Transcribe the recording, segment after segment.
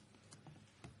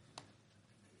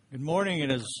Good morning. It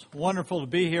is wonderful to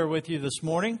be here with you this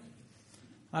morning.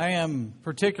 I am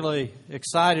particularly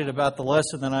excited about the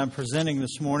lesson that I'm presenting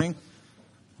this morning.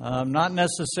 Not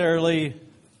necessarily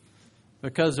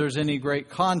because there's any great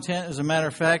content. As a matter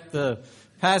of fact, the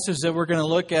passage that we're going to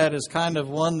look at is kind of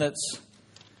one that's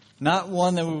not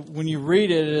one that when you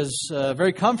read it is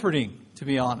very comforting, to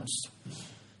be honest.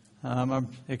 I'm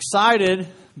excited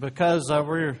because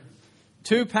we're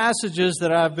two passages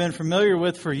that I've been familiar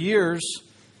with for years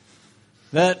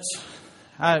that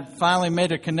I finally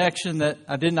made a connection that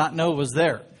I did not know was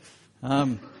there.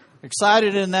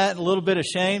 Excited in that, a little bit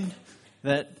ashamed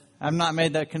that I've not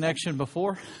made that connection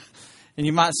before. And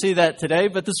you might see that today.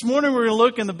 But this morning we're going to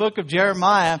look in the book of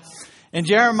Jeremiah. In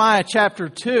Jeremiah chapter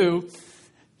 2,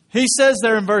 he says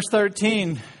there in verse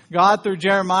 13, God through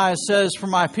Jeremiah says, "For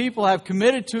my people have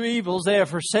committed two evils. They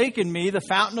have forsaken me, the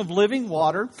fountain of living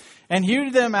water, and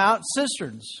hewed them out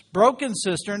cisterns, broken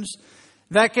cisterns,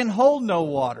 that can hold no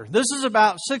water." This is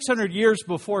about 600 years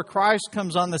before Christ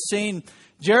comes on the scene.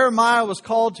 Jeremiah was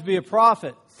called to be a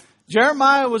prophet.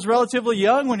 Jeremiah was relatively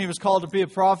young when he was called to be a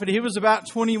prophet. He was about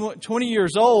 20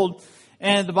 years old.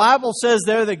 And the Bible says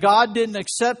there that God didn't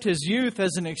accept his youth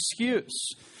as an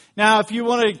excuse. Now, if you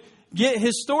want to get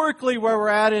historically where we're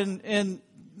at in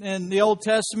the Old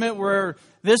Testament, where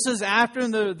this is after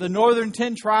the northern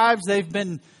 10 tribes, they've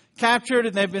been captured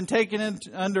and they've been taken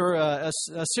under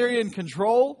Assyrian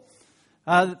control.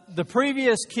 The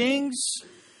previous kings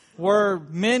were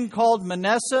men called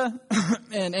Manasseh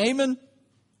and Amon.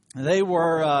 They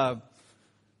were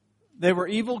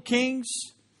evil kings.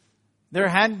 There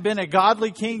hadn't been a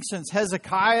godly king since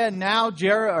Hezekiah. Now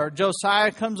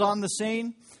Josiah comes on the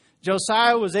scene.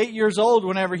 Josiah was 8 years old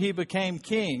whenever he became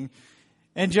king,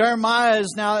 and Jeremiah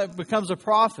becomes a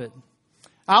prophet.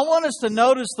 I want us to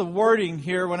notice the wording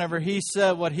here whenever he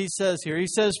said what he says here. He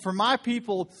says, "For my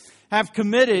people have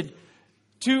committed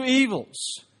two evils."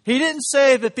 He didn't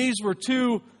say that these were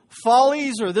two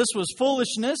follies or this was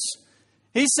foolishness.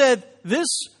 He said,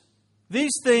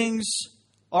 these things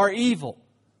are evil.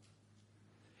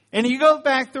 And you go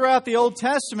back throughout the Old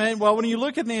Testament, well, when you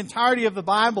look at the entirety of the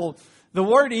Bible, the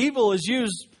word evil is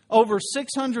used over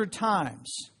 600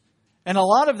 times. And a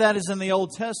lot of that is in the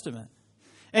Old Testament.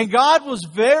 And God was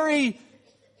very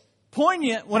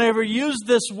poignant whenever he used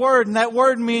this word. And that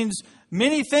word means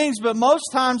many things, but most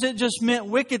times it just meant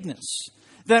wickedness.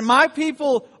 That my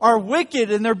people are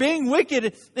wicked, and they're being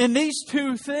wicked in these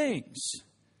two things.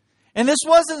 And this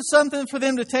wasn't something for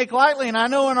them to take lightly. And I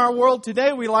know in our world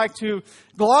today we like to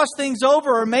gloss things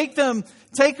over or make them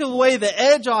take away the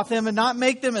edge off them and not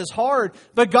make them as hard.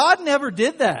 But God never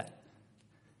did that.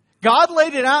 God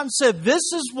laid it out and said,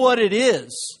 this is what it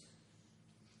is.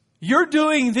 You're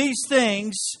doing these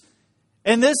things,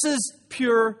 and this is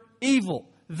pure evil.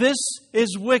 This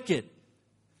is wicked.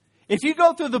 If you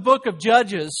go through the book of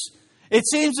Judges, it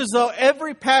seems as though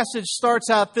every passage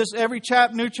starts out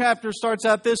new chapter starts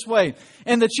out this way.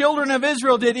 And the children of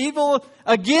Israel did evil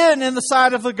again in the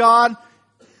sight of the God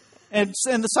and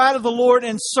in the sight of the Lord,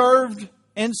 and served,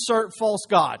 insert false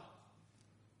god.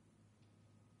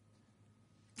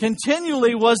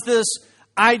 Continually was this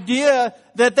idea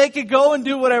that they could go and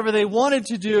do whatever they wanted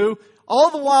to do,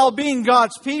 all the while being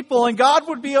God's people, and God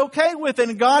would be okay with it.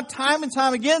 And God time and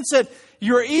time again said,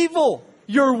 "You're evil,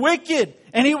 you're wicked,"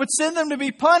 and He would send them to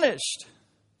be punished.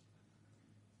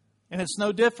 And it's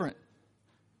no different.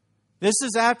 This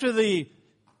is after the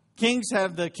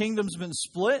kingdom's been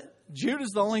split.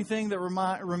 Judah's the only thing that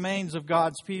remains of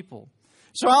God's people.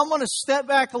 So I want to step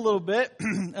back a little bit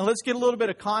and let's get a little bit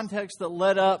of context that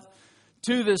led up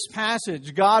to this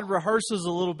passage. God rehearses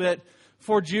a little bit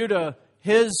for Judah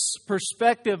his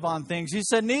perspective on things. He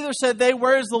said, "Neither said they,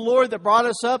 where is the Lord that brought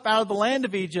us up out of the land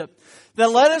of Egypt, that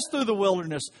led us through the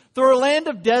wilderness, through a land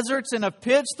of deserts and of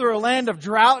pits, through a land of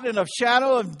drought and of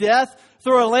shadow of death,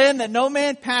 through a land that no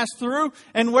man passed through,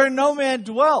 and where no man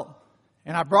dwelt.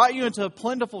 And I brought you into a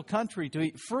plentiful country to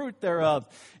eat fruit thereof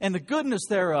and the goodness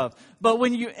thereof. But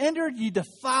when you entered, you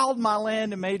defiled my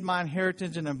land and made my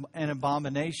inheritance an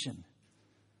abomination."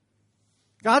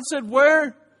 God said,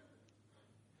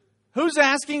 who's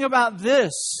asking about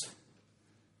this?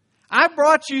 I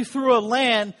brought you through a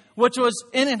land which was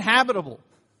uninhabitable.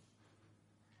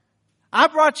 I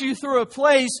brought you through a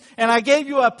place and I gave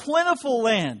you a plentiful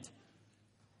land.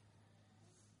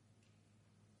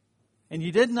 And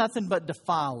you did nothing but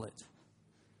defile it.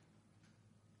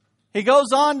 He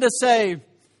goes on to say,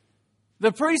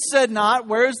 "The priest said not,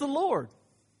 where is the Lord?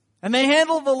 And they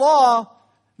handled the law.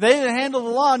 They that handled the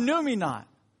law knew me not.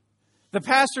 The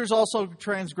pastors also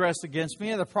transgressed against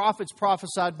me, and the prophets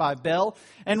prophesied by Baal,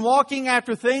 and walking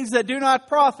after things that do not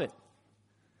profit.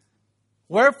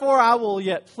 Wherefore I will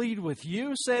yet plead with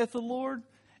you, saith the Lord,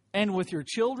 and with your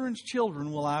children's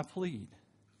children will I plead.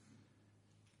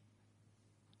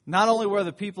 Not only were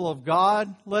the people of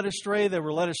God led astray, they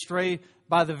were led astray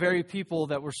by the very people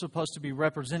that were supposed to be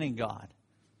representing God.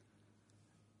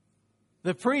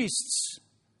 The priests,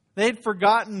 they had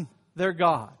forgotten their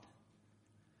God.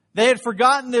 They had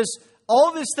forgotten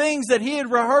all these things that He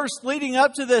had rehearsed leading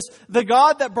up to this. The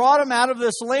God that brought them out of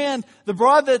this land, the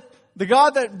God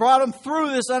that brought them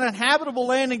through this uninhabitable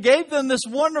land and gave them this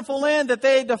wonderful land that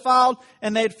they had defiled,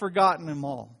 and they'd forgotten Him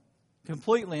all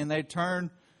completely, and they'd turned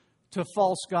to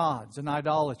false gods and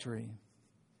idolatry.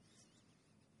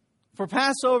 For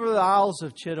pass over the isles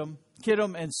of Kittim,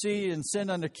 and see and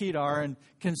send unto Kedar, and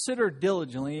consider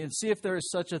diligently and see if there is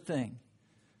such a thing.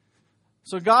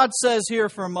 So God says here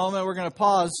for a moment, we're going to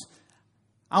pause.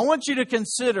 I want you to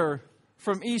consider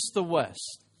from east to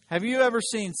west. Have you ever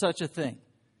seen such a thing?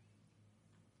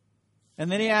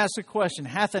 And then He asks a question.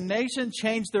 Hath a nation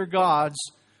changed their gods,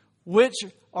 which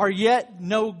are yet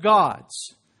no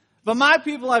gods? But my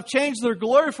people have changed their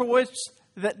glory for which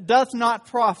that doth not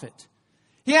profit.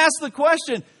 He asks the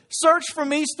question, search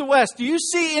from east to west. Do you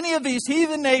see any of these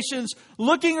heathen nations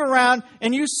looking around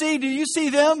and do you see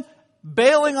them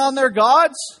bailing on their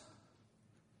gods?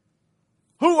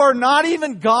 Who are not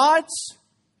even gods?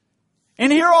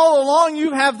 And here all along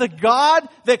you have the God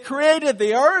that created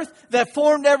the earth, that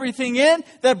formed everything in,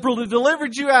 that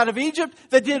delivered you out of Egypt,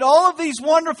 that did all of these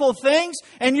wonderful things,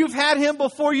 and you've had Him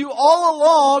before you all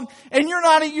along, and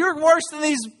you're worse than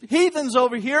these heathens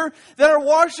over here that are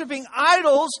worshiping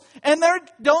idols and they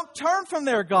don't turn from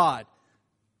their God.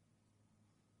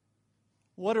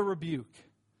 What a rebuke.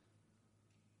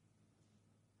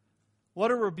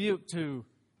 What a rebuke to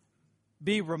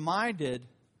be reminded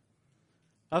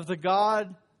of the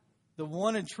God, the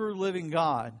one and true living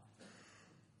God,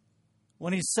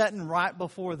 when He's sitting right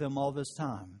before them all this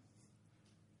time.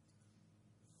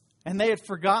 And they had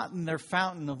forgotten their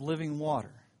fountain of living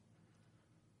water.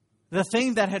 The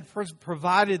thing that had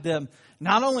provided them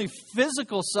not only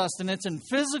physical sustenance and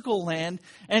physical land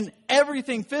and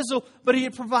everything physical, but He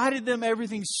had provided them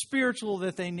everything spiritual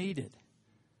that they needed.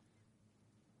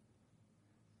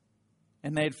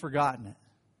 And they had forgotten it.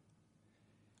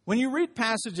 When you read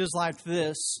passages like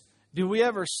this, do we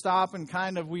ever stop and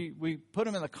we put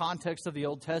them in the context of the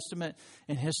Old Testament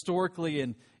and historically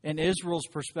in Israel's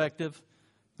perspective?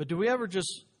 But do we ever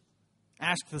just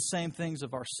ask the same things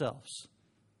of ourselves?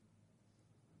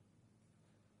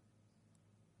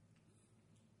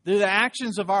 Do the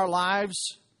actions of our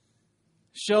lives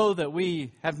show that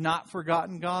we have not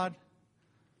forgotten God?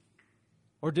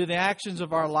 Or do the actions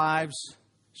of our lives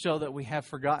show that we have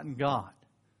forgotten God?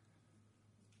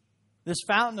 This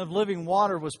fountain of living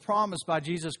water was promised by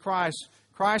Jesus Christ.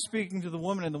 Christ speaking to the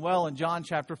woman in the well in John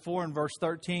chapter 4 and verse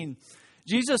 13.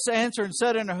 Jesus answered and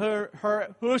said unto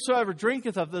her, whosoever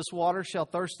drinketh of this water shall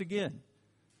thirst again.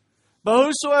 But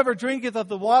whosoever drinketh of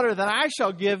the water that I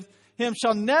shall give him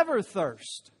shall never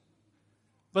thirst.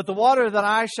 But the water that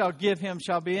I shall give him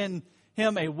shall be in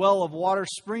him a well of water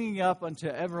springing up unto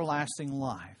everlasting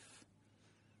life.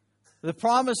 The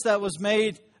promise that was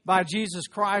made by Jesus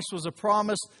Christ was a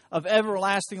promise of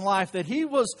everlasting life, that He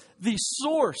was the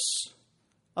source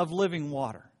of living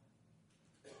water.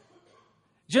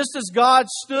 Just as God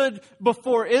stood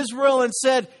before Israel and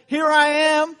said, here I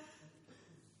am,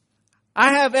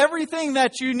 I have everything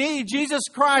that you need, Jesus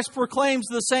Christ proclaims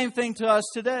the same thing to us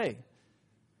today.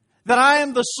 That I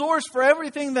am the source for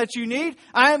everything that you need.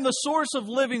 I am the source of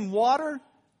living water.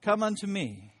 Come unto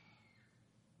me.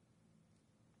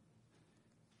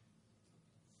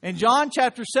 In John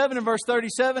chapter 7 and verse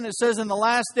 37, it says, in the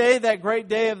last day, that great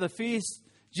day of the feast,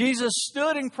 Jesus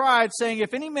stood and cried, saying,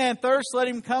 if any man thirst, let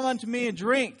him come unto me and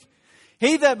drink.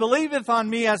 He that believeth on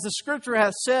me, as the Scripture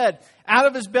hath said, out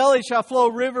of his belly shall flow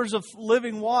rivers of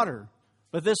living water.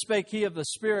 But this spake he of the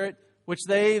Spirit, which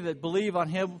they that believe on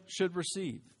Him should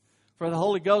receive. For the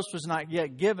Holy Ghost was not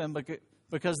yet given,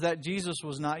 because that Jesus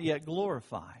was not yet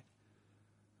glorified.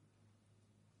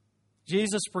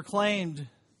 Jesus proclaimed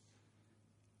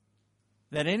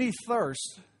that any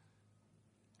thirst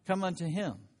come unto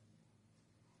Him.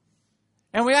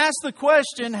 And we ask the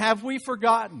question, have we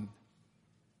forgotten?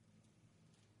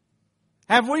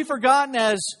 Have we forgotten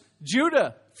as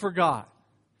Judah forgot?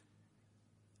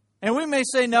 And we may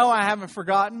say, no, I haven't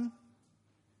forgotten.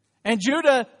 And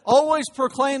Judah always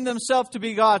proclaimed themselves to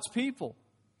be God's people.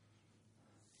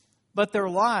 But their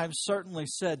lives certainly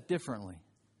said differently.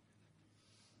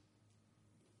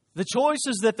 The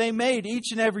choices that they made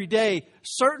each and every day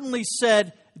certainly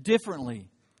said differently.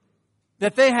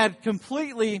 That they had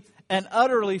completely and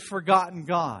utterly forgotten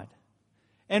God.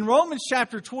 in Romans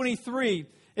chapter 23,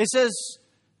 it says,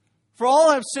 "For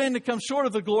all have sinned and come short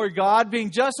of the glory of God, being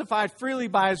justified freely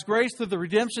by His grace through the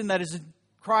redemption that is in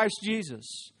Christ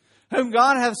Jesus, whom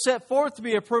God hath set forth to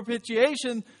be a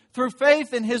propitiation through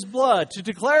faith in His blood, to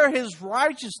declare His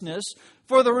righteousness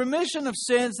for the remission of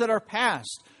sins that are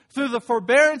past, through the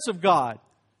forbearance of God,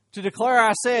 to declare,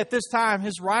 I say, at this time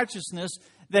His righteousness,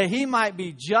 that He might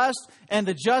be just and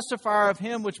the justifier of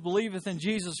him which believeth in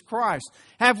Jesus Christ.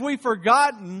 Have we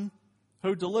forgotten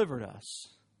who delivered us?"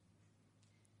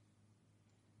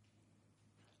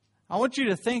 I want you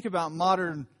to think about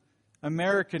modern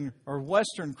American or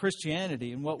Western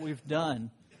Christianity and what we've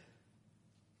done.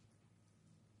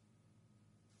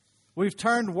 We've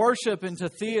turned worship into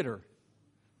theater.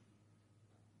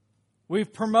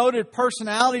 We've promoted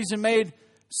personalities and made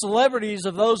celebrities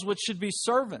of those which should be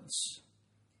servants.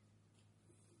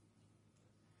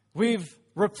 We've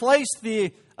replaced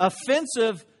the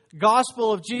offensive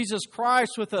gospel of Jesus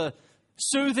Christ with a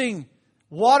soothing,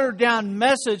 watered-down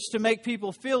message to make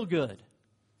people feel good.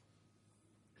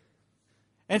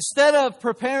 Instead of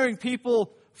preparing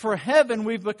people for heaven,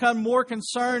 we've become more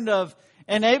concerned of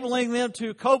enabling them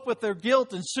to cope with their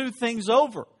guilt and soothe things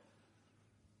over.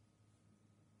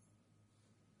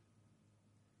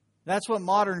 That's what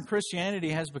modern Christianity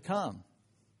has become.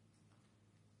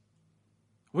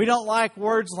 We don't like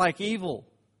words like evil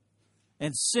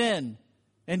and sin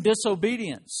and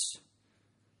disobedience.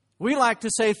 We like to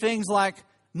say things like,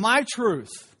 my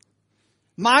truth,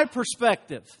 my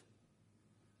perspective.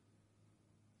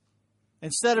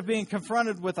 Instead of being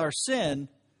confronted with our sin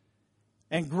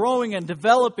and growing and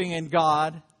developing in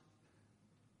God,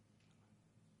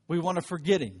 we want to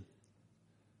forget Him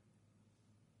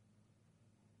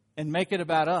and make it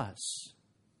about us.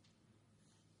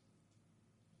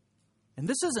 And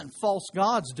this isn't false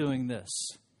gods doing this.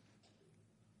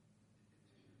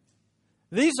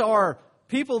 These are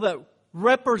people that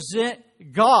represent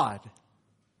God,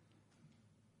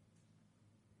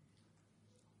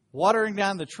 watering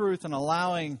down the truth and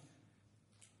allowing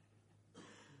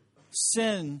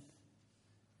sin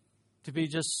to be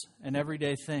just an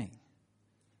everyday thing,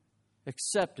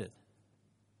 accepted.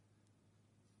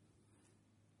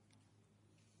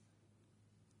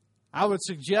 I would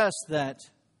suggest that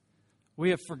we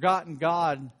have forgotten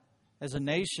God as a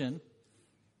nation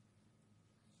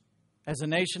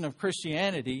of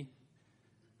Christianity,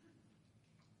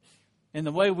 in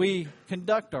the way we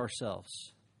conduct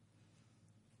ourselves.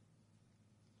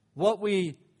 What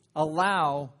we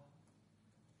allow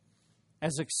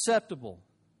as acceptable.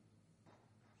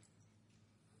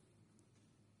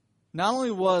 Not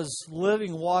only was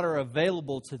living water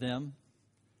available to them,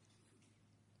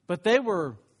 but they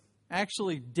were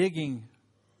actually digging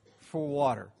for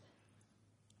water.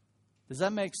 Does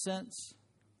that make sense?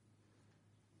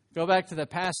 Go back to the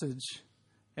passage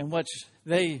in which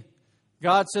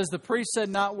God says, the priest said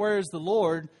not, where is the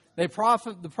Lord? The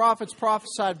prophets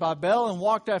prophesied by Baal and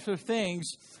walked after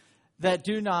things that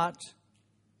do not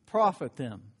profit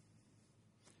them.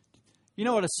 You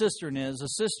know what a cistern is? A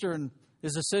cistern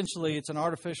is essentially, it's an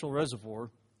artificial reservoir.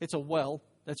 It's a well.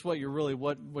 That's what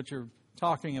what you're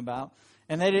talking about.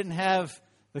 And they didn't have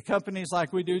the companies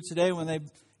like we do today. When they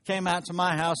came out to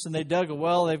my house and they dug a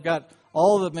well, they've got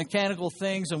all the mechanical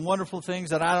things and wonderful things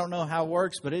that I don't know how it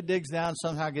works, but it digs down,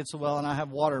 somehow gets a well, and I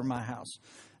have water in my house.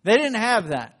 They didn't have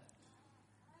that.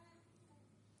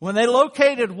 When they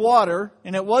located water,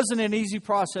 and it wasn't an easy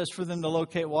process for them to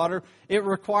locate water, it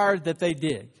required that they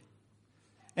dig.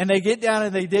 And they get down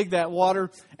and they dig that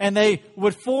water, and they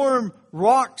would form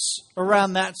rocks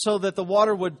around that so that the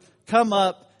water would come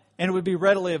up and it would be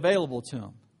readily available to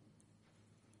them.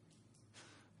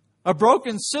 A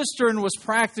broken cistern was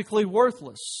practically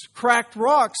worthless. Cracked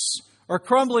rocks or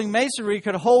crumbling masonry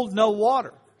could hold no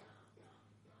water.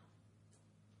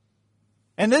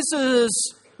 And this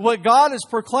is what God is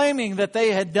proclaiming that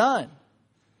they had done.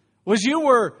 Was you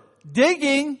were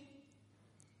digging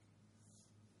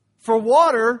for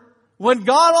water when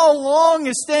God all along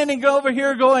is standing over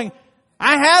here going,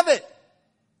 I have it.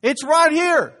 It's right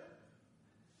here.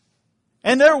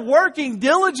 And they're working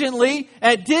diligently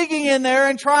at digging in there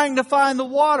and trying to find the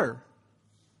water.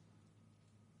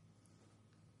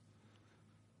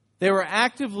 They were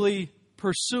actively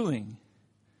pursuing.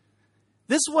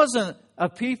 This wasn't a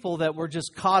people that were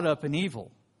just caught up in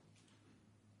evil.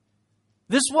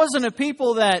 This wasn't a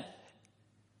people that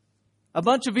a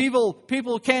bunch of evil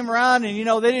people came around and,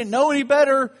 they didn't know any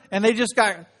better and they just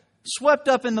got swept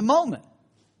up in the moment.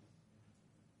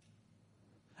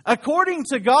 According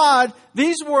to God,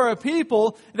 these were a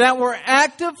people that were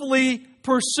actively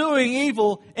pursuing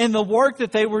evil in the work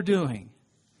that they were doing.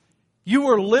 You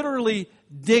were literally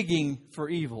digging for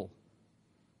evil.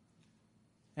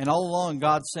 And all along,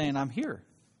 God's saying, I'm here.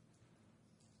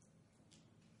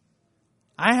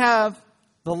 I have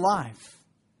the life.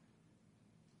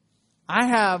 I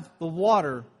have the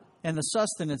water and the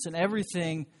sustenance and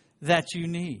everything that you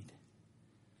need.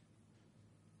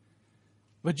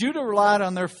 But Judah relied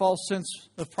on their false sense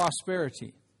of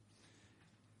prosperity.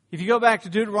 If you go back to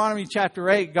Deuteronomy chapter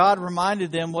 8, God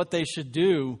reminded them what they should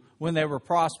do when they were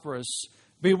prosperous.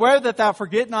 Beware that thou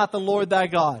forget not the Lord thy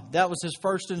God. That was his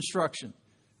first instruction.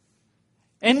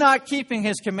 And not keeping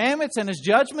his commandments and his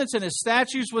judgments and his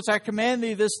statutes which I command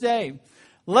thee this day.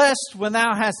 Lest when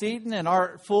thou hast eaten and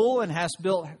art full and hast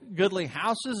built goodly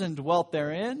houses and dwelt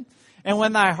therein, and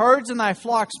when thy herds and thy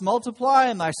flocks multiply,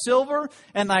 and thy silver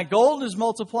and thy gold is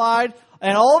multiplied,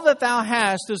 and all that thou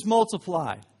hast is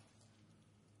multiplied,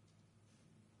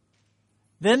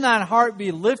 then thine heart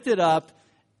be lifted up,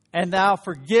 and thou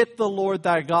forget the Lord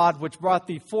thy God, which brought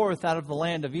thee forth out of the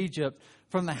land of Egypt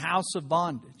from the house of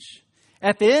bondage.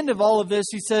 At the end of all of this,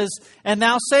 he says, and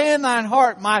thou say in thine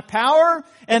heart, my power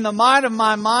and the might of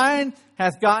my mind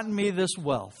hath gotten me this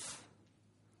wealth.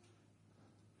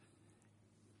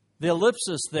 The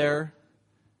ellipsis there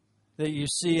that you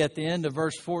see at the end of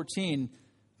verse 14,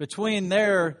 between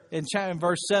there and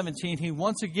verse 17, he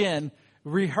once again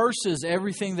rehearses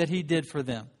everything that he did for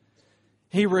them.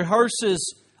 He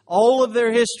rehearses all of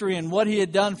their history and what he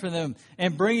had done for them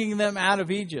and bringing them out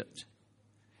of Egypt.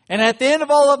 And at the end of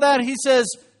all of that, he says,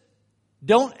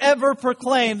 don't ever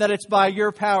proclaim that it's by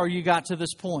your power you got to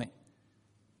this point.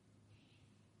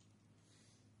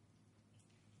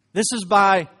 This is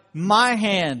by my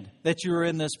hand that you are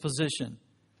in this position.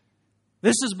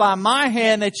 This is by my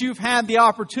hand that you've had the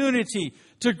opportunity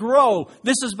to grow.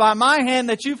 This is by my hand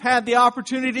that you've had the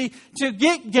opportunity to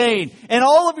get gain. And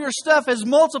all of your stuff has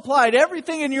multiplied.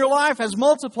 Everything in your life has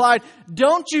multiplied.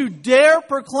 Don't you dare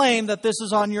proclaim that this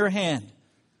is on your hand.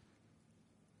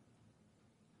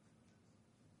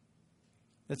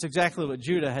 That's exactly what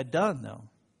Judah had done, though.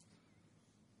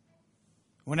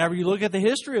 Whenever you look at the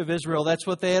history of Israel, that's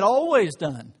what they had always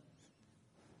done.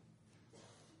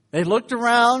 They looked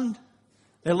around,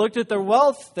 they looked at their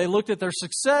wealth, they looked at their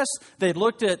success, they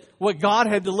looked at what God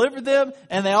had delivered them,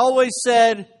 and they always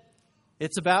said,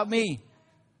 it's about me.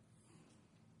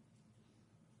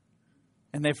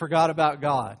 And they forgot about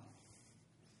God.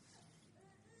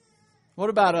 What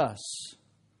about us?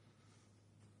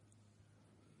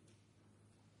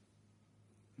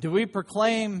 Do we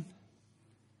proclaim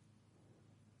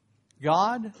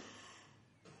God? You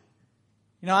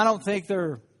know, I don't think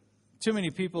there are too many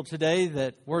people today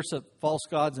that worship false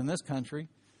gods in this country.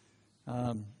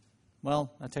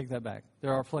 Well, I take that back.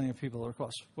 There are plenty of people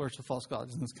that worship false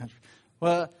gods in this country.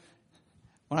 Well,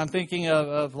 when I'm thinking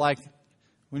of like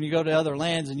when you go to other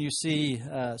lands and you see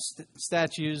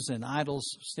statues and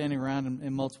idols standing around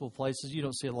in multiple places, you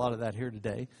don't see a lot of that here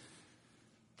today.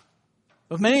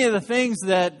 But many of the things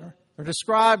that are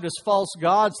described as false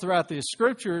gods throughout the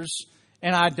Scriptures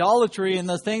and idolatry and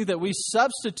the things that we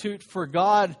substitute for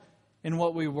God in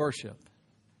what we worship,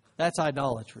 that's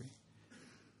idolatry.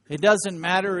 It doesn't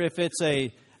matter if it's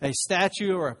a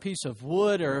statue or a piece of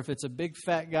wood or if it's a big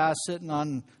fat guy sitting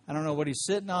on, I don't know what he's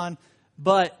sitting on,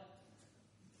 but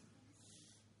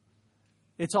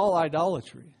it's all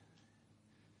idolatry.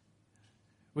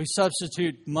 We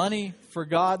substitute money for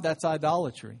God, that's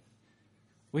idolatry.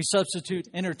 We substitute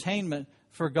entertainment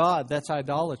for God. That's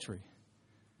idolatry.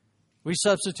 We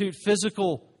substitute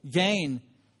physical gain.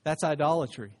 That's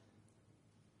idolatry.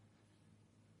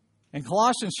 In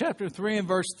Colossians chapter 3 and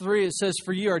verse 3, it says,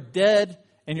 for ye are dead,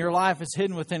 and your life is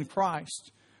hidden within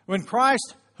Christ. When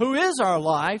Christ, who is our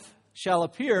life, shall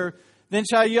appear, then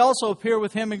shall ye also appear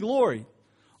with him in glory.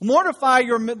 Mortify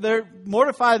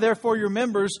therefore your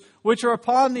members which are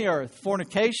upon the earth,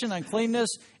 fornication, uncleanness,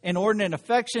 inordinate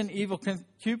affection, evil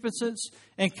concupiscence,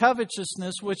 and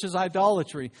covetousness, which is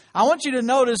idolatry. I want you to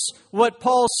notice what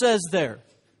Paul says there.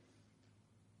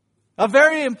 A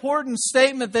very important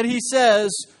statement that he says,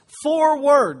 4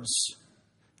 words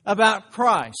about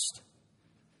Christ.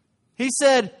 He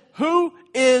said, who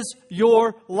is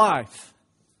your life?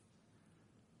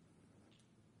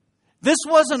 This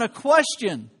wasn't a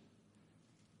question.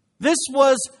 This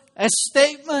was a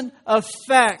statement of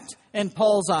fact in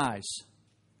Paul's eyes.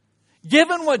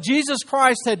 Given what Jesus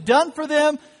Christ had done for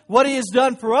them, what He has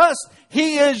done for us,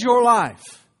 He is your life.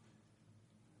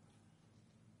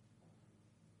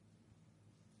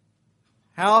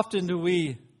 How often do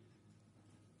we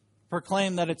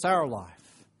proclaim that it's our life?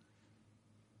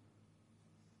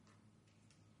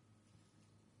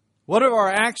 What are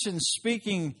our actions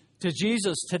speaking to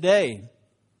Jesus today?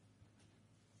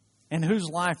 and whose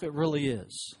life it really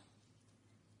is.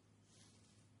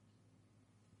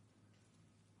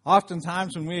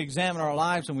 Oftentimes when we examine our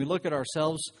lives and we look at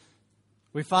ourselves,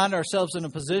 we find ourselves in a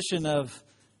position of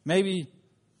maybe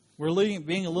we're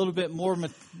being a little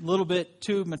bit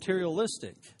too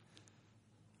materialistic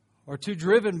or too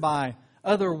driven by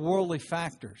other worldly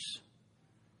factors.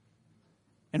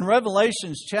 In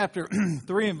Revelation chapter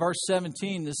 3 and verse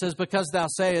 17, it says, "Because thou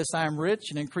sayest, I am rich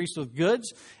and increased with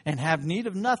goods and have need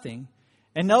of nothing,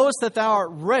 and knowest that thou art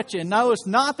wretched, and knowest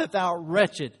not that thou art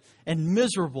wretched and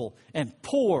miserable and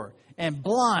poor and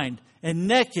blind and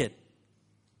naked.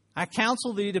 I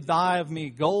counsel thee to buy of me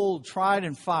gold tried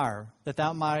in fire, that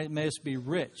thou mayest be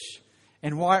rich,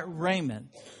 and white raiment,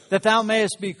 that thou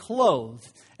mayest be clothed,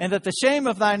 and that the shame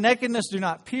of thy nakedness do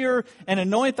not appear, and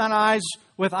anoint thine eyes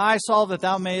with eye salve, that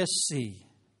thou mayest see."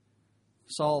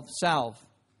 Salve,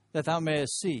 that thou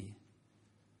mayest see.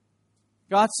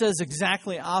 God says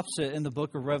exactly opposite in the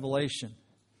book of Revelation.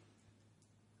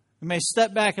 We may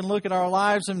step back and look at our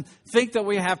lives and think that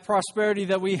we have prosperity,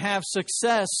 that we have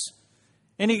success.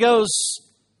 And He goes,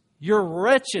 "You're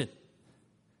wretched.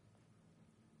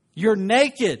 You're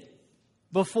naked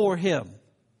before Him.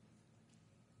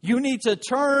 You need to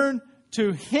turn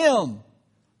to Him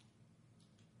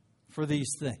for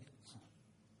these things."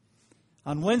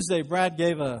 On Wednesday, Brad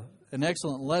gave an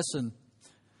excellent lesson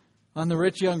on the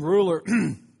rich young ruler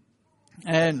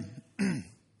and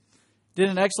did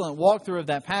an excellent walkthrough of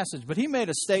that passage. But he made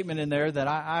a statement in there that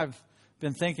I've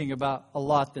been thinking about a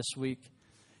lot this week.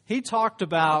 He talked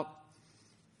about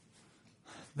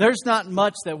there's not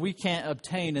much that we can't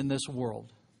obtain in this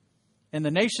world. In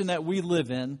the nation that we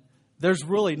live in, there's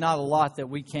really not a lot that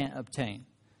we can't obtain.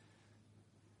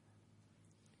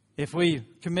 If we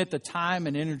commit the time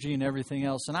and energy and everything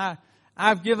else. And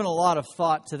I've given a lot of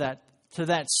thought to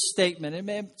that statement.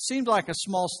 It seemed like a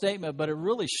small statement, but it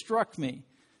really struck me.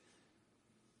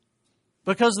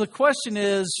 Because the question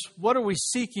is, what are we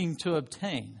seeking to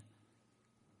obtain?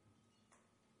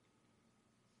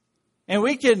 And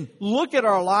we can look at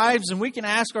our lives and we can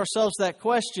ask ourselves that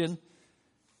question.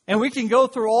 And we can go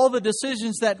through all the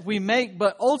decisions that we make.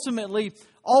 But ultimately,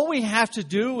 all we have to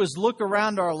do is look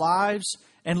around our lives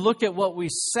and look at what we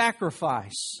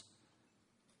sacrifice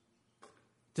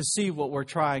to see what we're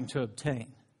trying to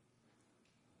obtain.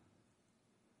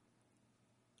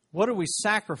 What are we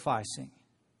sacrificing?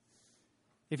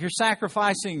 If you're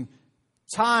sacrificing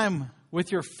time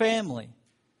with your family,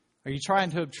 are you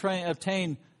trying to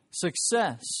obtain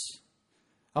success?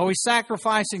 Are we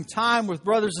sacrificing time with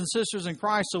brothers and sisters in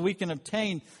Christ so we can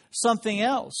obtain something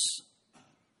else?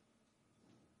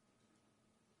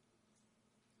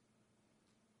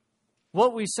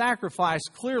 What we sacrifice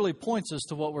clearly points us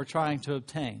to what we're trying to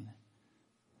obtain.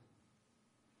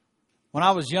 When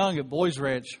I was young at Boys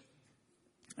Ranch,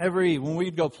 when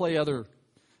we'd go play other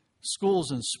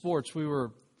schools and sports, we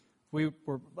were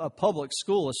a public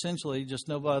school essentially. Just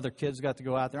no other kids got to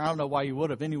go out there. I don't know why you would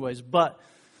have anyways, but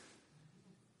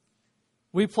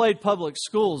we played public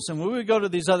schools, and when we would go to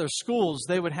these other schools,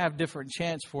 they would have different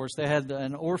chants for us. They had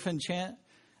an orphan chant,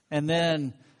 and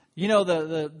then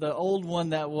the old one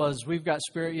that was, "We've got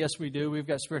spirit, yes we do. We've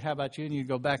got spirit, how about you?" And you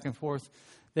go back and forth.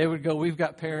 They would go, "We've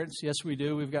got parents, yes we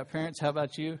do. We've got parents, how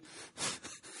about you?"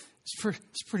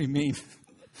 It's pretty mean.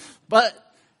 But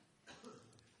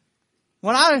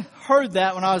when I heard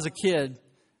that when I was a kid,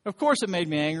 of course it made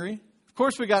me angry. Of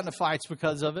course we got into fights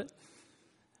because of it.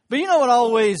 But you know what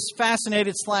always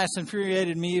fascinated /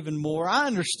 infuriated me even more? I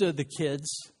understood the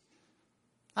kids.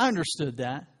 I understood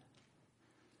that.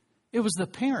 It was the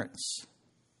parents.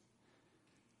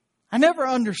 I never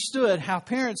understood how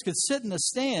parents could sit in the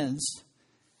stands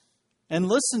and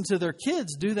listen to their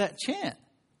kids do that chant.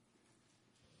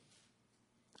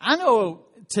 I know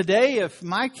today if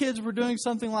my kids were doing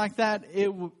something like that, it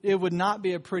would not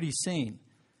be a pretty scene.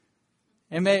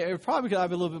 It probably could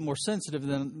be a little bit more sensitive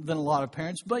than a lot of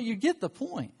parents, but you get the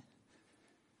point.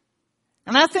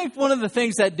 And I think one of the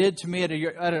things that did to me at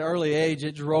an early age,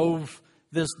 it drove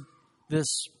this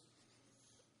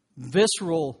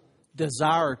visceral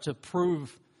desire to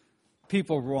prove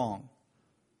people wrong.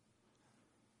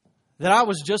 That I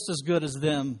was just as good as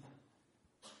them,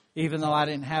 even though I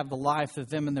didn't have the life that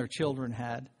them and their children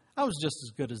had. I was just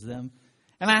as good as them.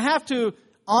 And I have to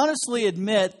honestly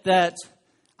admit that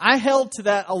I held to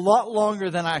that a lot longer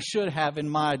than I should have in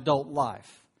my adult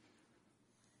life.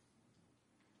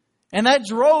 And that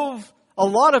drove a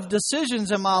lot of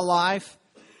decisions in my life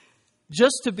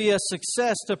just to be a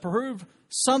success, to prove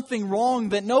something wrong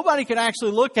that nobody could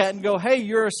actually look at and go, "Hey,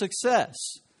 you're a success."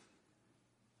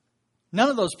 None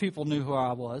of those people knew who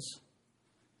I was.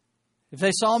 If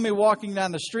they saw me walking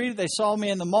down the street, if they saw me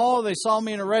in the mall, if they saw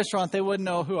me in a restaurant, they wouldn't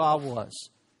know who I was.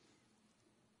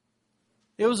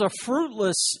 It was a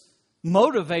fruitless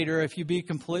motivator, if you be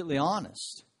completely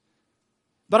honest.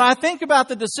 But I think about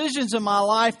the decisions in my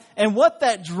life and what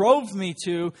that drove me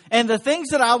to, and the things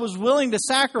that I was willing to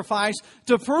sacrifice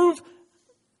to prove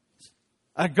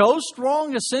a ghost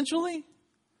wrong, essentially.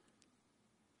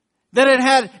 That it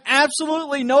had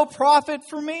absolutely no profit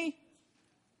for me.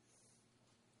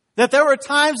 That there were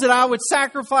times that I would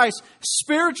sacrifice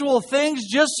spiritual things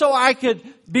just so I could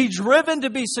be driven to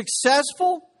be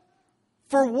successful.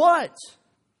 For what?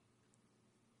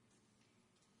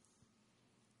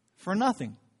 For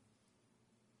nothing.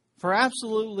 For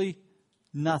absolutely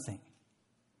nothing.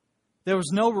 There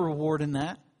was no reward in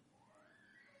that.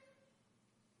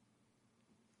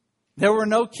 There were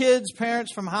no kids,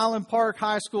 parents from Highland Park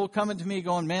High School coming to me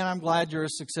going, "Man, I'm glad you're a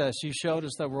success. You showed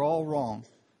us that we're all wrong."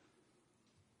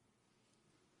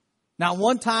 Not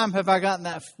one time have I gotten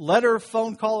that letter,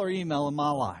 phone call, or email in my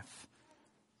life.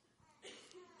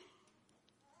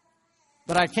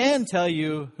 But I can tell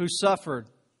you who suffered.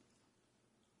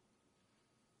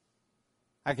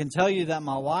 I can tell you that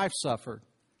my wife suffered,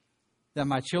 that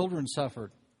my children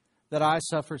suffered, that I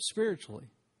suffered spiritually.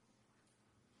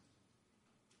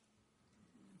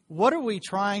 What are we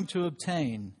trying to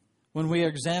obtain when we are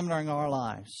examining our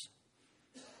lives?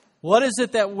 What is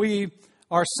it that we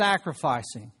are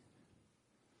sacrificing?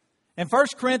 In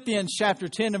 1 Corinthians chapter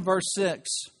 10 and verse 6,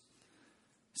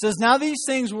 it says, "Now these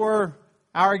things were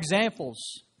our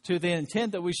examples, to the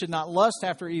intent that we should not lust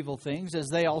after evil things, as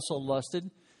they also lusted.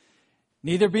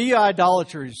 Neither be ye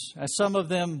idolaters, as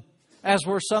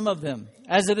were some of them.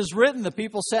 As it is written, the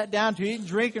people sat down to eat and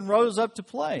drink and rose up to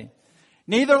play.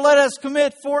 Neither let us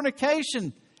commit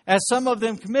fornication, as some of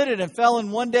them committed and fell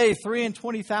in one day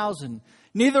 23,000.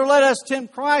 Neither let us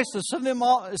tempt Christ, as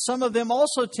some of them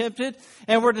also tempted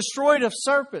and were destroyed of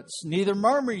serpents. Neither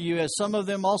murmur you, as some of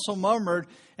them also murmured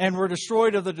and were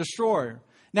destroyed of the destroyer.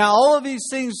 Now all of these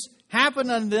things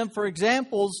happened unto them for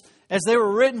examples, as they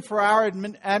were written for our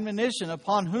admonition,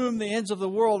 upon whom the ends of the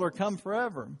world are come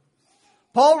forever."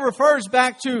 Paul refers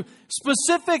back to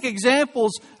specific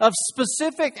examples of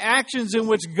specific actions in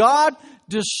which God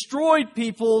destroyed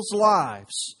people's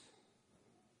lives.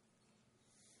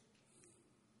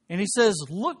 And he says,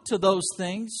 look to those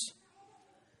things.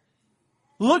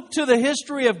 Look to the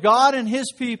history of God and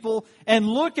His people, and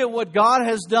look at what God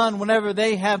has done whenever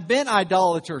they have been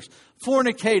idolaters,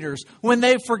 fornicators, when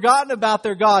they've forgotten about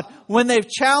their God, when they've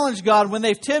challenged God, when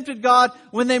they've tempted God,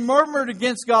 when they murmured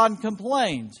against God and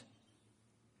complained.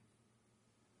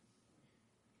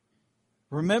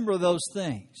 Remember those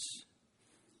things.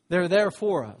 They're there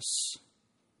for us.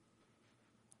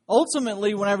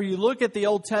 Ultimately, whenever you look at the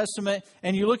Old Testament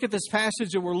and you look at this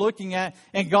passage that we're looking at,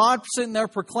 and God sitting there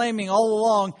proclaiming all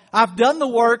along, "I've done the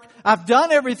work, I've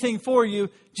done everything for you,"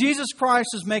 Jesus Christ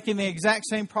is making the exact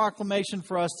same proclamation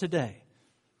for us today.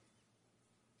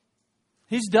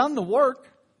 He's done the work.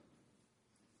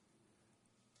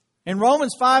 In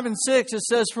Romans 5 and 6, it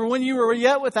says, "For when you were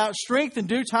yet without strength, in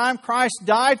due time Christ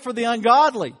died for the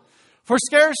ungodly. For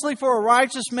scarcely for a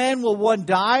righteous man will one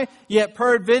die, yet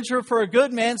peradventure for a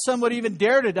good man some would even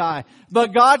dare to die.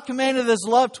 But God commanded His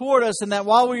love toward us, and that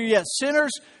while we were yet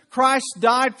sinners, Christ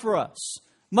died for us.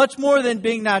 Much more than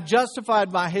being now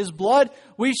justified by His blood,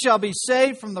 we shall be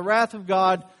saved from the wrath of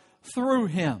God through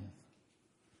Him."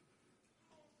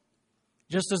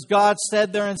 Just as God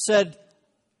stood there and said,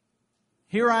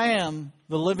 "Here I am,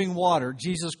 the living water,"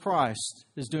 Jesus Christ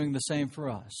is doing the same for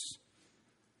us.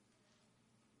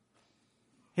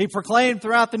 He proclaimed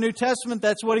throughout the New Testament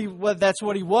that's what he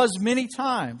was many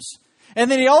times.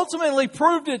 And then He ultimately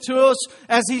proved it to us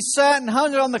as He sat and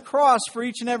hung it on the cross for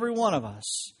each and every one of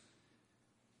us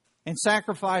and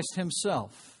sacrificed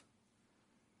Himself.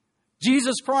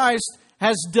 Jesus Christ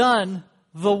has done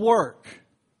the work.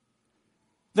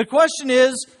 The question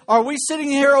is, are we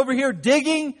sitting over here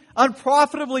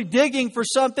unprofitably digging for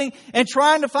something and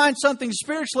trying to find something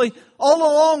spiritually all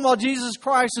along while Jesus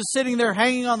Christ is sitting there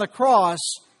hanging on the cross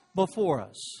before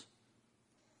us?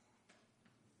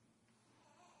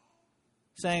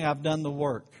 Saying, "I've done the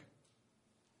work."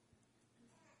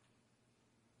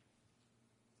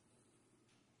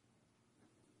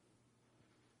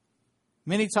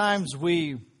 Many times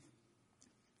we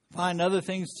find other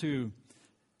things to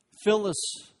fill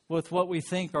us with what we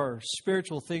think are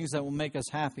spiritual things that will make us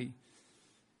happy.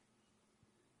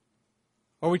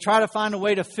 Or we try to find a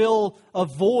way to fill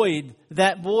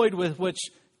that void with which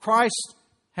Christ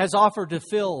has offered to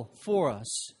fill for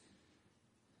us.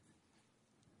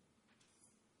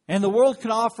 And the world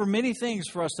can offer many things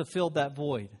for us to fill that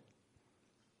void.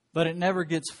 but it never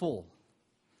gets full.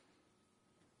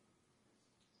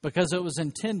 Because it was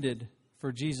intended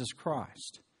for Jesus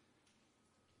Christ.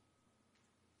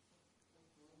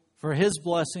 For His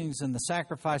blessings and the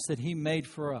sacrifice that He made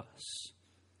for us.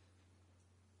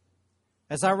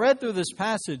 As I read through this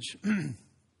passage,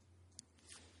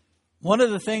 one of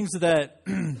the things that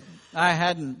I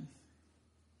hadn't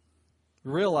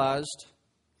realized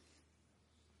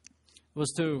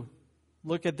was to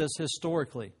look at this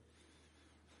historically.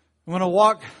 I'm going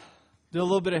to do a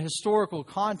little bit of historical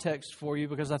context for you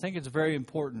because I think it's very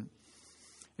important.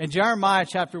 In Jeremiah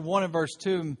chapter 1 and verse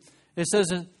 2, it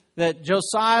says that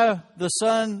Josiah, the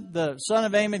son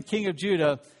of Amon, king of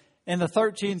Judah, in the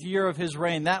 13th year of his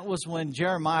reign, that was when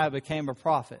Jeremiah became a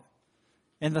prophet.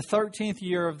 In the 13th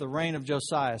year of the reign of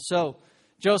Josiah. So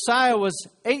Josiah was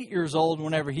 8 years old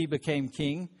whenever he became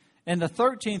king. In the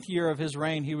 13th year of his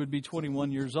reign, he would be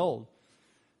 21 years old.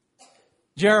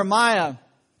 Jeremiah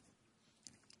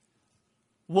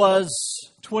was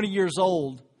 20 years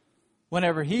old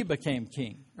whenever he became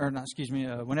king.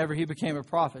 Whenever he became a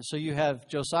prophet. So you have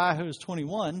Josiah, who is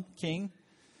 21, king.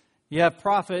 You have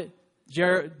prophet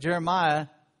Jeremiah,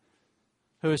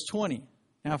 who is 20.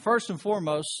 Now, first and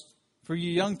foremost, for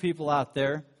you young people out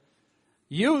there,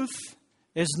 youth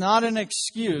is not an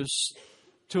excuse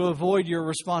to avoid your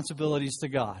responsibilities to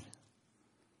God.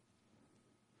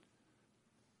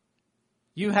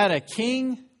 You had a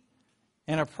king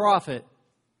and a prophet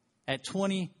at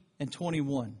 20 and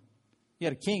 21. You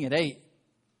had a king at 8.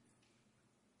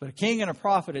 But a king and a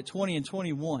prophet at 20 and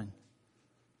 21.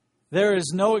 There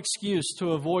is no excuse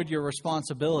to avoid your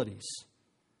responsibilities.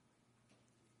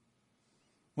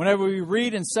 Whenever we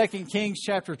read in 2 Kings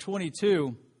chapter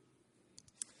 22,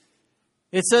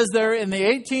 it says there in the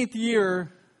 18th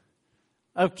year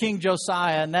of King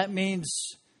Josiah, and that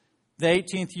means the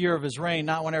 18th year of his reign,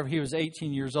 not whenever he was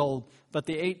 18 years old, but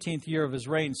the 18th year of his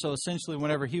reign. So essentially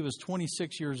whenever he was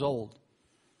 26 years old.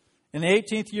 In the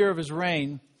 18th year of his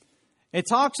reign, it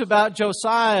talks about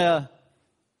Josiah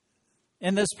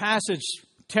in this passage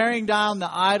tearing down the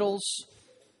idols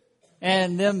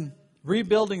and them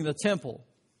rebuilding the temple.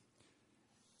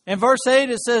 In verse 8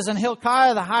 it says, "And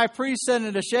Hilkiah the high priest said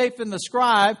unto Shaphan the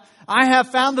scribe, I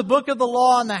have found the book of the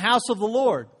law in the house of the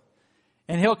Lord.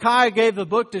 And Hilkiah gave the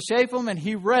book to Shaphan, and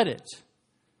he read it."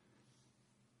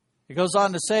 It goes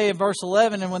on to say in verse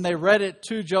 11, "And when they read it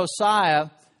to Josiah,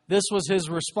 this was his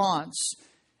response.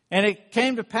 And it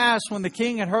came to pass when the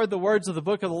king had heard the words of the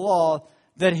book of the law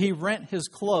that he rent his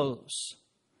clothes."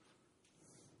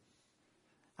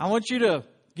 I want you to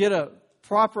get a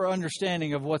proper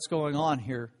understanding of what's going on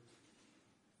here.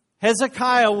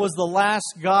 Hezekiah was the last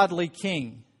godly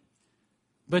king.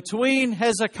 Between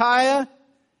Hezekiah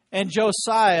and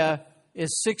Josiah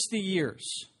is 60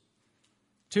 years.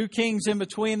 2 kings in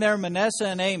between there, Manasseh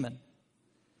and Amon.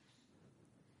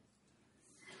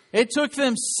 It took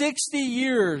them 60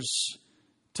 years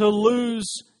to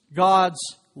lose God's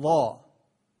law.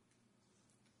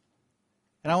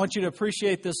 And I want you to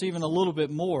appreciate this even a little bit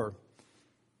more.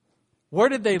 Where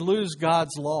did they lose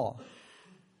God's law?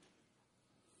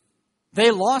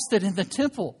 They lost it in the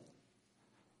temple.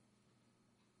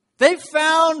 They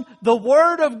found the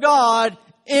Word of God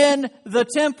in the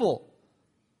temple.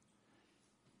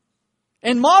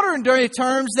 In modern day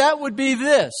terms, that would be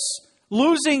this: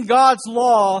 losing God's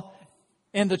law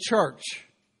in the church.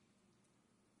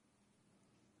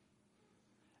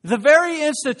 The very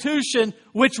institution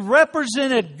which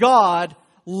represented God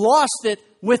lost it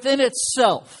within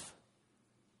itself.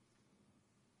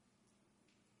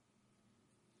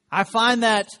 I find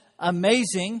that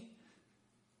amazing,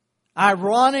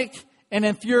 ironic, and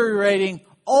infuriating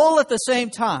all at the same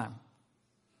time.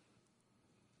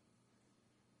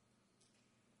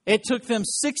 It took them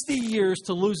 60 years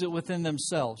to lose it within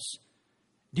themselves.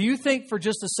 Do you think for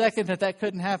just a second that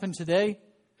couldn't happen today?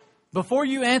 Before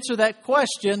you answer that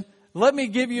question, let me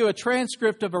give you a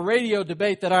transcript of a radio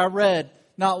debate that I read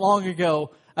not long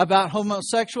ago about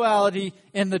homosexuality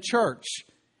in the church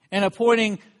and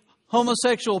appointing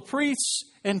homosexual priests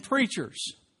and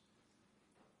preachers.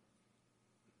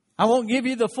 I won't give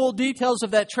you the full details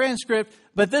of that transcript,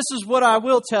 but this is what I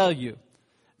will tell you.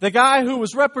 The guy who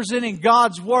was representing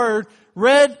God's Word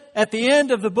read at the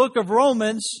end of the book of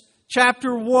Romans,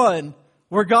 chapter 1,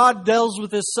 where God deals with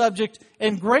this subject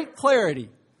in great clarity.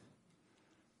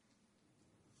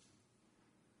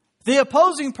 The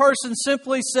opposing person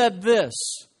simply said this: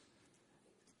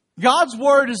 God's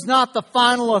Word is not the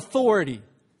final authority.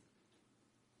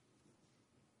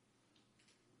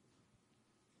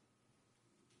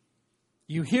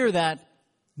 You hear that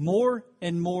more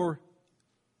and more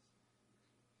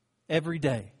every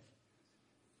day.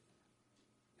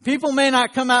 People may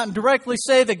not come out and directly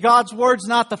say that God's Word's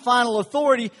not the final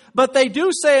authority, but they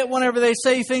do say it whenever they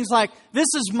say things like,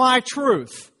 "This is my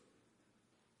truth."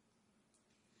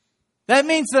 That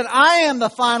means that I am the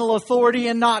final authority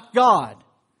and not God.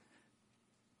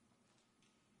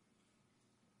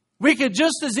 We could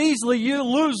just as easily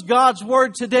lose God's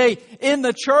Word today in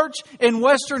the church, in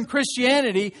Western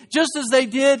Christianity, just as they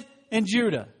did in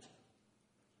Judah,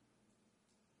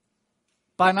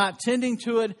 by not tending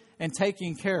to it and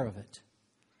taking care of it.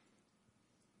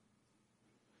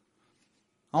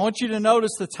 I want you to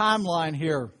notice the timeline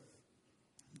here.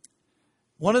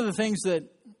 One of the things that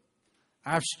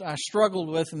I struggled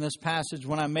with in this passage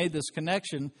when I made this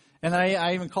connection, and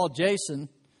I even called Jason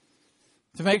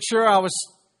to make sure I was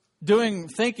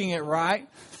thinking it right.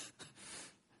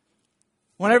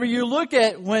 Whenever you look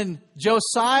at when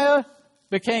Josiah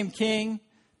became king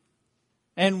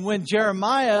and when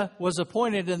Jeremiah was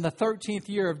appointed in the 13th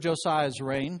year of Josiah's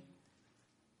reign,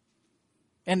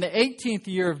 in the 18th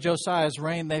year of Josiah's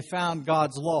reign, they found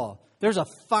God's law. There's a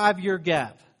 5-year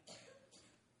gap.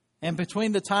 And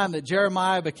between the time that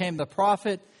Jeremiah became the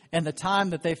prophet and the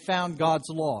time that they found God's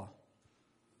law.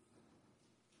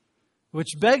 Which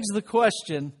begs the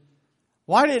question,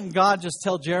 why didn't God just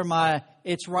tell Jeremiah,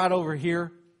 it's right over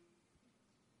here?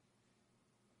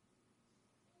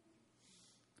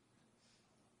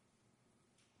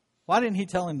 Why didn't He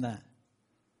tell him that?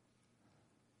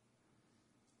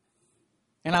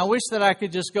 And I wish that I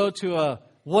could just go to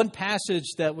one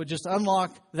passage that would just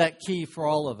unlock that key for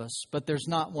all of us. But there's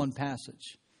not one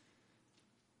passage.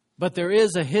 But there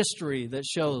is a history that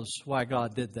shows why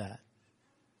God did that.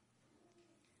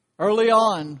 Early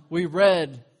on, we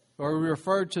read or we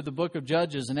referred to the book of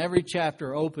Judges in every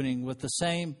chapter opening with the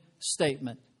same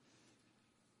statement.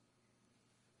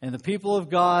 And the people of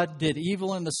God did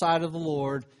evil in the sight of the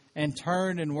Lord and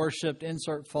turned and worshipped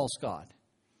insert false god.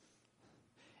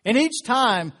 And each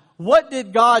time, what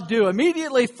did God do?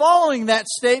 Immediately following that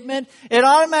statement, it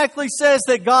automatically says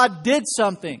that God did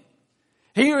something.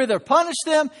 He either punished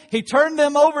them, He turned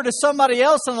them over to somebody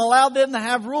else and allowed them to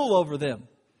have rule over them.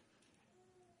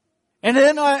 And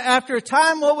then after a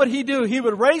time, what would He do? He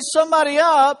would raise somebody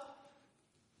up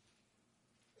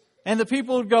and the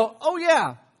people would go, "Oh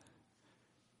yeah,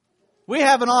 we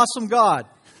have an awesome God."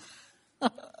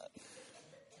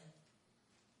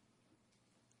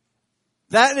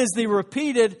 That is the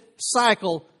repeated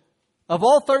cycle of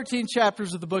all 13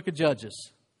 chapters of the book of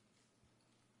Judges.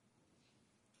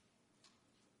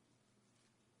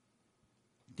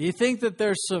 Do you think that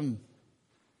there's some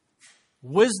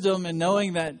wisdom in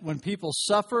knowing that when people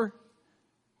suffer,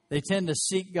 they tend to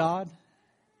seek God?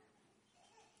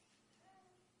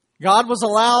 God was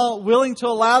willing to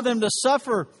allow them to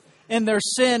suffer in their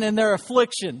sin and their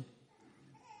affliction.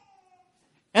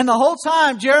 And the whole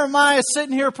time, Jeremiah is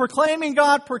sitting here proclaiming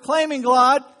God.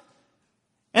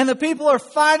 And the people are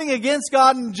fighting against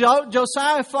God. And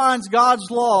Josiah finds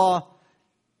God's law.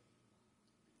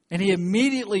 And he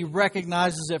immediately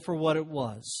recognizes it for what it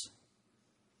was.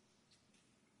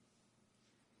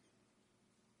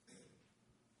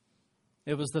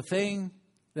 It was the thing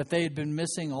that they had been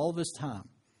missing all this time.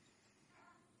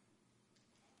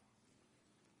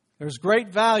 There's great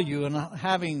value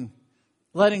in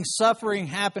letting suffering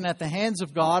happen at the hands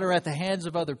of God or at the hands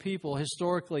of other people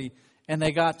historically, and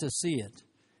they got to see it.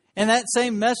 And that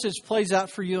same message plays out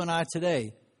for you and I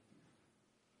today.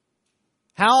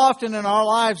 How often in our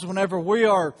lives, whenever we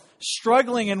are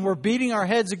struggling and we're beating our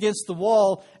heads against the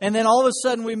wall, and then all of a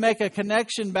sudden we make a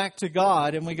connection back to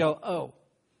God and we go, "Oh,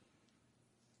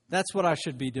 that's what I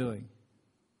should be doing.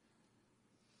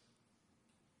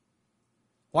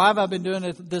 Why have I been doing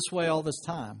it this way all this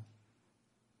time?"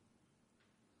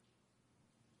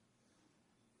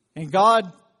 And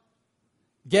God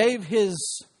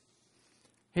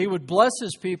He would bless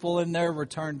His people in their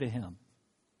return to Him.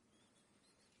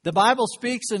 The Bible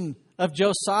speaks of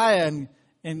Josiah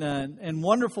in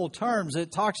wonderful terms.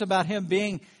 It talks about him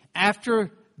being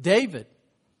after David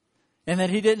and that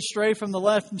he didn't stray from the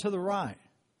left and to the right.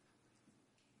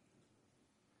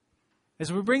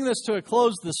 As we bring this to a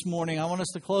close this morning, I want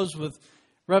us to close with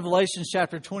Revelation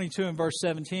chapter 22 and verse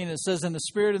 17. It says, "And the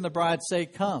Spirit and the bride say,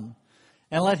 'Come.'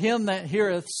 And let him that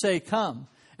heareth say, 'Come.'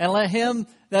 And let him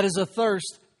that is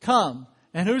athirst come.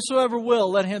 And whosoever will,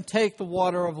 let him take the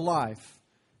water of life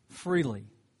freely."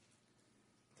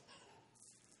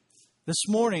 This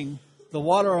morning, the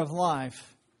water of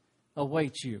life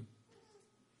awaits you.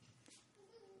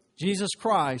 Jesus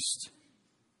Christ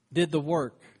did the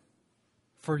work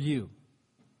for you.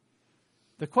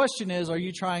 The question is, are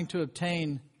you trying to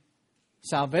obtain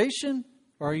salvation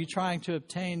or are you trying to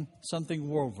obtain something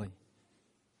worldly?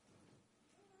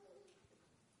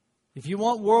 If you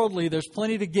want worldly, there's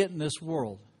plenty to get in this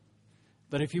world.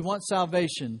 But if you want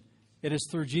salvation, it is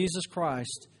through Jesus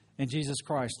Christ and Jesus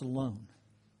Christ alone.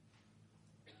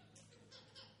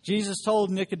 Jesus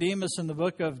told Nicodemus in the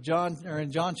book of John, or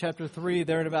in John chapter 3,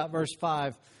 there in about verse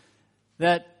 5,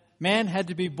 that man had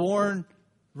to be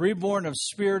reborn of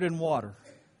spirit and water.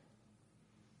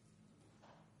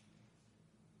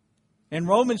 In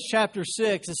Romans chapter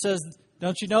 6, it says,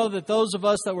 don't you know that those of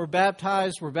us that were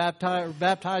baptized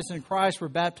in Christ, were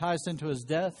baptized into His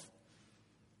death?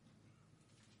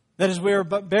 That as we are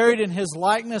buried in His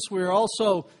likeness, we are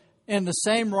also in the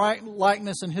same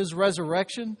likeness in His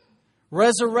resurrection,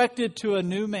 resurrected to a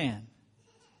new man.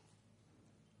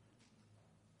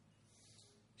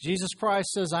 Jesus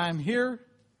Christ says, I am here.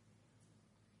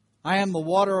 I am the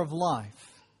water of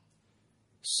life.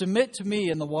 Submit to me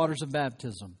in the waters of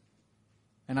baptism,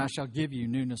 and I shall give you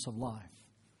newness of life.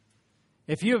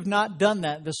 If you have not done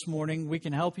that this morning, we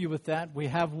can help you with that. We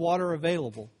have water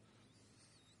available.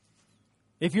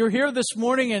 If you're here this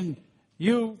morning and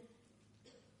you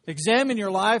examine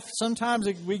your life, sometimes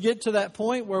we get to that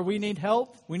point where we need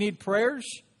help. We need prayers.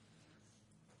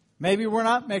 Maybe we're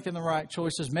not making the right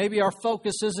choices. Maybe our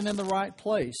focus isn't in the right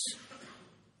place.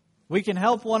 We can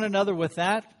help one another with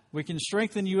that. We can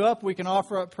strengthen you up. We can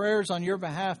offer up prayers on your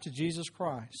behalf to Jesus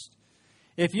Christ.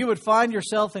 If you would find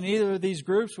yourself in either of these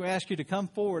groups, we ask you to come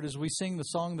forward as we sing the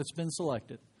song that's been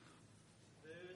selected.